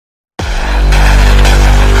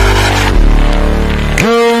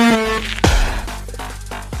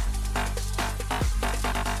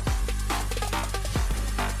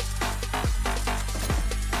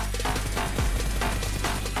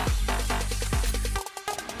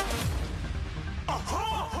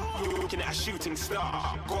looking at a shooting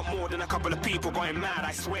star. Got more than a couple of people going mad.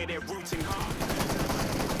 I swear they're rooting hard.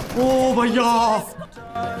 Oh भैया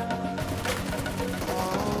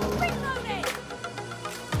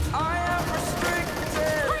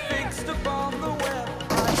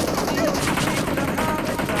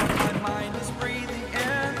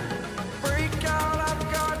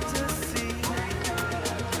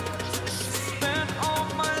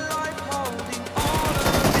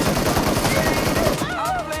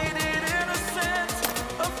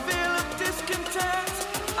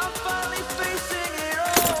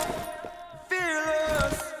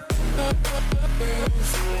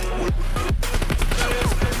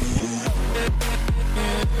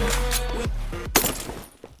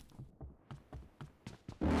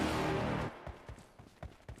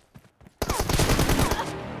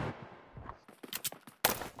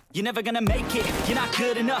You're never gonna make it, you're not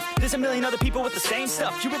good enough. There's a million other people with the same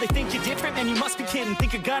stuff. You really think you're different? Man, you must be kidding.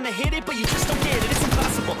 Think you're gonna hit it, but you just don't get it. It's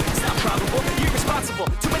impossible, it's not probable, you're irresponsible.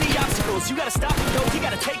 Too many obstacles, you gotta stop and go. You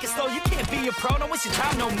gotta take it slow, you can't be a pro. Don't waste your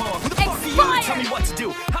time no more. Who the fuck are you to tell me what to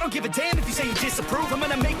do? I don't give a damn if you say you disapprove. I'm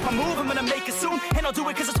gonna make my move, I'm gonna make it soon. And I'll do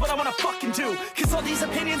it cause it's what I wanna fucking do. Cause all these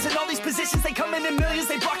opinions and all these positions, they come in millions,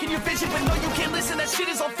 they blocking your vision. But no, you can't listen, that shit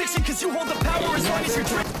is all fiction. Cause you hold the power as long as you're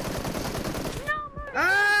dreaming.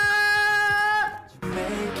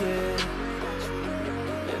 Make it,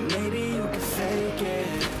 and maybe you can fake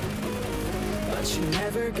it, but you're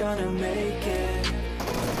never gonna make it.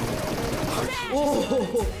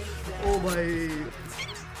 Oh भाई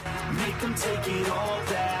Make them take it all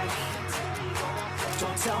back.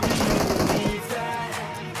 Don't tell me you believe that.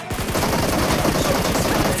 You just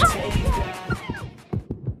gotta take that.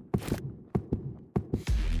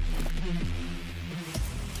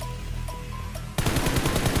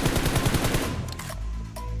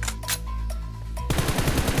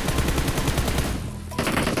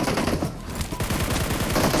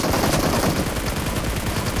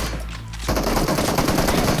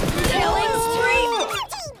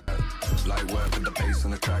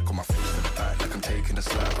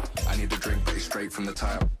 From the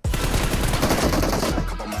tile.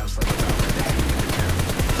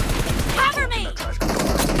 Cover me!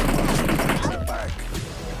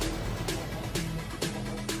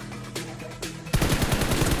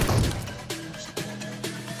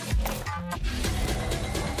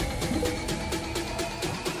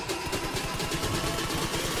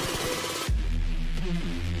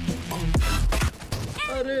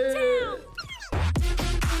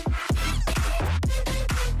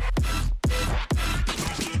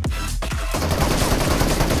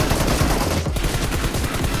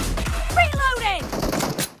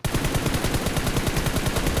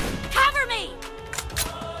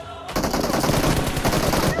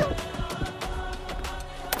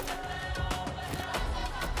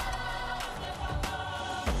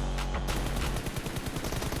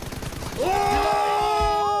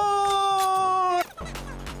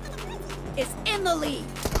 Is in the lead.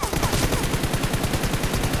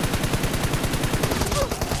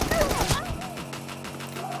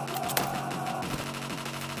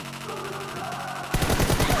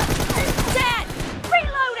 Dead!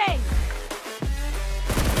 Reloading!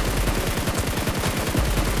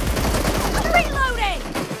 Reloading!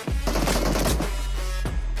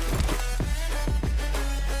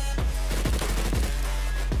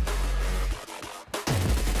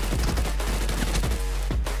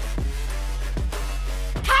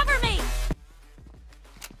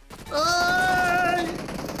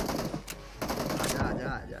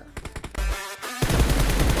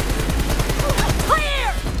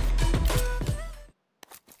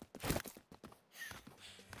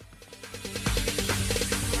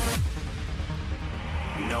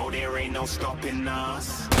 No, there ain't no stopping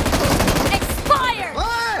us. Expired!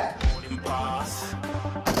 Boss.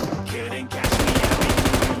 Couldn't catch me at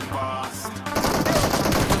me fast.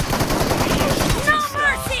 No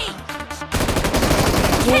mercy!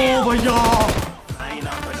 Oh भैया I ain't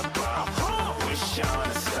up in a bar. Wish on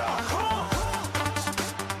a star.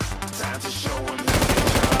 Time to show him the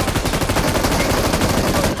job.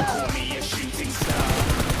 Call me a shooting star.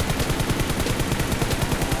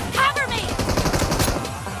 Cover me!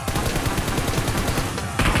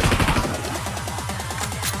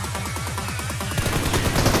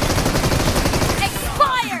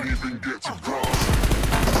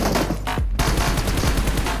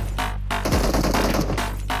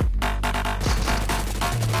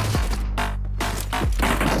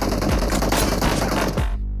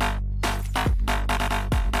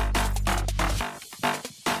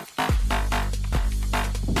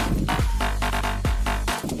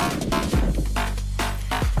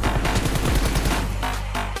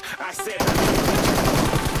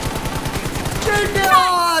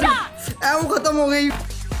 गई।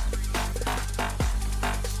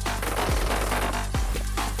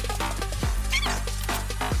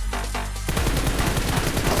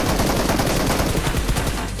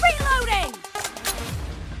 Reloading!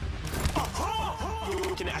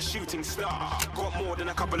 Looking at a shooting star. Got more than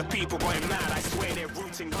a couple of people going mad. I swear they're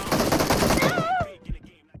rooting hard.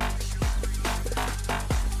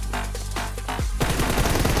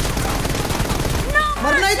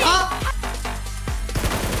 मरना ही था।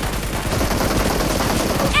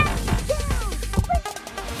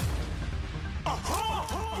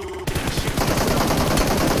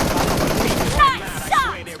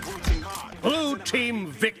 Blue team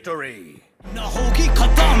victory. न होगी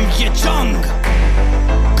खत्म ये जंग,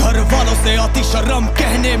 घर वालों से आती शर्म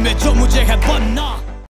कहने में जो मुझे है बनना।